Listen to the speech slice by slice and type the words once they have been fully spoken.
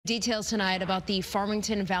Details tonight about the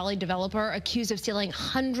Farmington Valley developer accused of stealing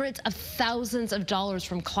hundreds of thousands of dollars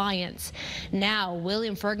from clients. Now,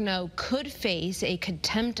 William Ferrigno could face a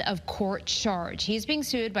contempt of court charge. He's being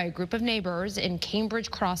sued by a group of neighbors in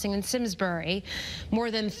Cambridge Crossing in Simsbury.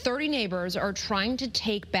 More than 30 neighbors are trying to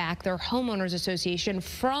take back their homeowners association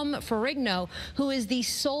from Ferrigno, who is the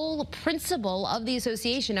sole principal of the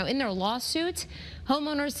association. Now, in their lawsuit,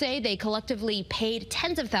 homeowners say they collectively paid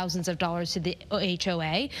tens of thousands of dollars to the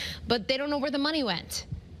HOA, but they don't know where the money went.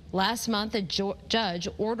 Last month, a judge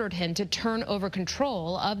ordered him to turn over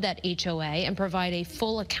control of that HOA and provide a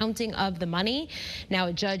full accounting of the money. Now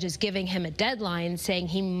a judge is giving him a deadline, saying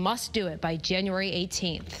he must do it by January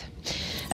 18th.